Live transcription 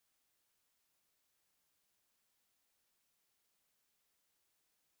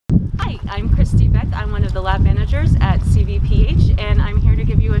I'm Christy Beck. I'm one of the lab managers at CVPH, and I'm here to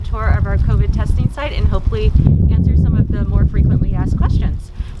give you a tour of our COVID testing site and hopefully answer some of the more frequently asked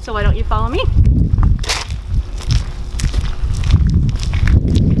questions. So why don't you follow me?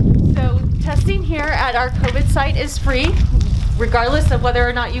 So testing here at our COVID site is free, regardless of whether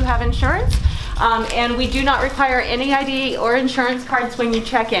or not you have insurance, and we do not require any ID or insurance cards when you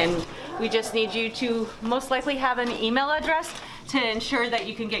check in. We just need you to most likely have an email address to ensure that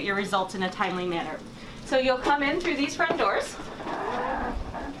you can get your results in a timely manner. So you'll come in through these front doors.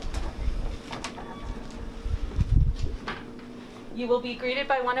 You will be greeted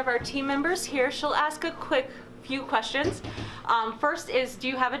by one of our team members here. She'll ask a quick few questions. First is, do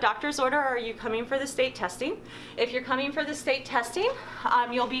you have a doctor's order or are you coming for the state testing? If you're coming for the state testing,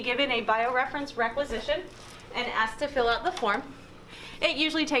 you'll be given a bioreference requisition and asked to fill out the form. It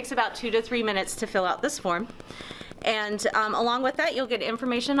usually takes about 2 to 3 minutes to fill out this form. And along with that, you'll get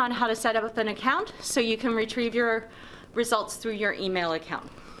information on how to set up an account so you can retrieve your results through your email account.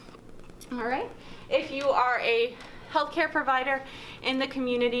 All right. If you are a healthcare provider in the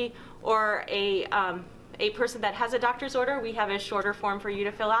community or a person that has a doctor's order, we have a shorter form for you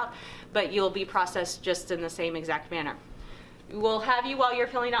to fill out, but you'll be processed just in the same exact manner. We'll have you, while you're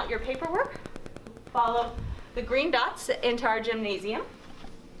filling out your paperwork, follow the green dots into our gymnasium.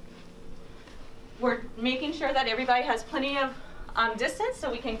 We're making sure that everybody has plenty of distance so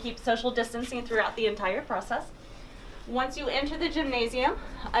we can keep social distancing throughout the entire process. Once you enter the gymnasium,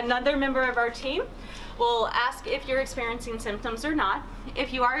 another member of our team will ask if you're experiencing symptoms or not.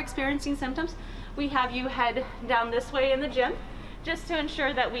 If you are experiencing symptoms, we have you head down this way in the gym just to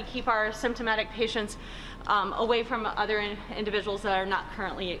ensure that we keep our symptomatic patients away from other individuals that are not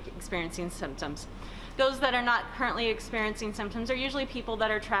currently experiencing symptoms. Those that are not currently experiencing symptoms are usually people that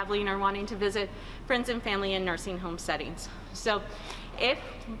are traveling or wanting to visit friends and family in nursing home settings. So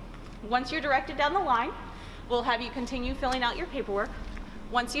once you're directed down the line, we'll have you continue filling out your paperwork.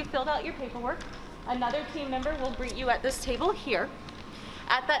 Once you've filled out your paperwork, another team member will greet you at this table here.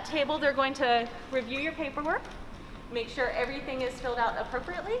 At that table, they're going to review your paperwork, make sure everything is filled out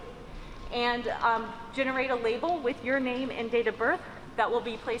appropriately, and generate a label with your name and date of birth that will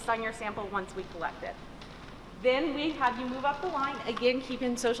be placed on your sample once we collect it. Then we have you move up the line, again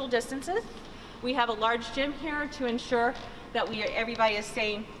keeping social distances. We have a large gym here to ensure that everybody is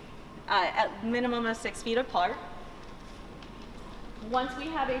staying at minimum of 6 feet apart. Once we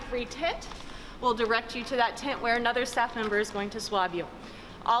have a free tent, we'll direct you to that tent where another staff member is going to swab you.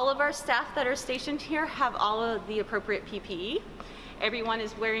 All of our staff that are stationed here have all of the appropriate PPE. Everyone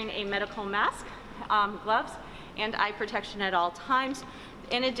is wearing a medical mask, gloves, and eye protection at all times.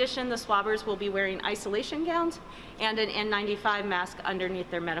 In addition, the swabbers will be wearing isolation gowns and an N95 mask underneath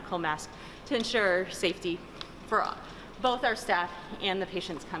their medical mask to ensure safety for both our staff and the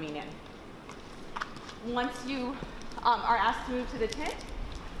patients coming in. Once you are asked to move to the tent,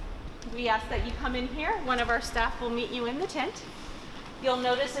 we ask that you come in here. One of our staff will meet you in the tent. You'll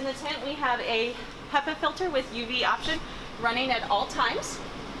notice in the tent we have a HEPA filter with UV option running at all times.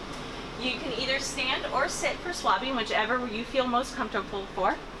 You can either stand or sit for swabbing, whichever you feel most comfortable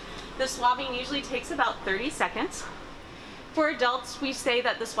for. The swabbing usually takes about 30 seconds. For adults, we say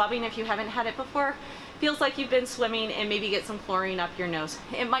that the swabbing, if you haven't had it before, feels like you've been swimming and maybe get some chlorine up your nose.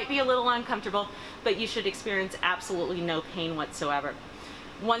 It might be a little uncomfortable, but you should experience absolutely no pain whatsoever.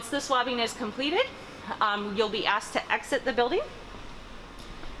 Once the swabbing is completed, you'll be asked to exit the building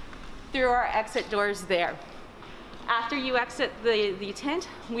through our exit doors there. After you exit the tent,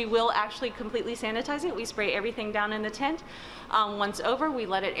 we will actually completely sanitize it. We spray everything down in the tent. Once over, we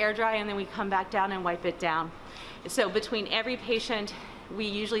let it air dry and then we come back down and wipe it down. So between every patient, we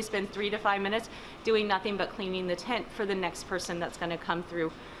usually spend 3 to 5 minutes doing nothing but cleaning the tent for the next person that's going to come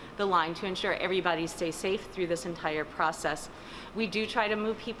through the line to ensure everybody stays safe through this entire process. We do try to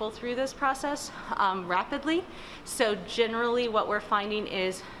move people through this process rapidly. So generally what we're finding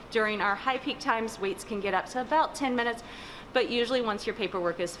is during our high peak times, waits can get up to about 10 minutes, but usually once your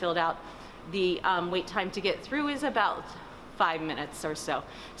paperwork is filled out, the wait time to get through is about 5 minutes or so.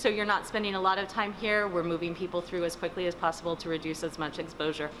 So you're not spending a lot of time here. We're moving people through as quickly as possible to reduce as much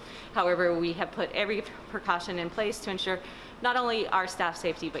exposure. However, we have put every precaution in place to ensure not only our staff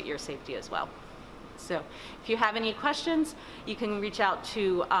safety, but your safety as well. So if you have any questions, you can reach out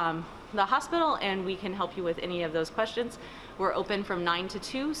to the hospital and we can help you with any of those questions. We're open from 9 to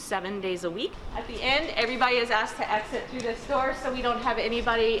 2, 7 days a week. At the end, everybody is asked to exit through this door so we don't have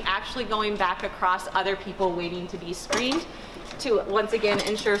anybody actually going back across other people waiting to be screened, to once again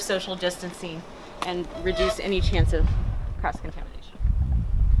ensure social distancing and reduce any chance of cross-contamination.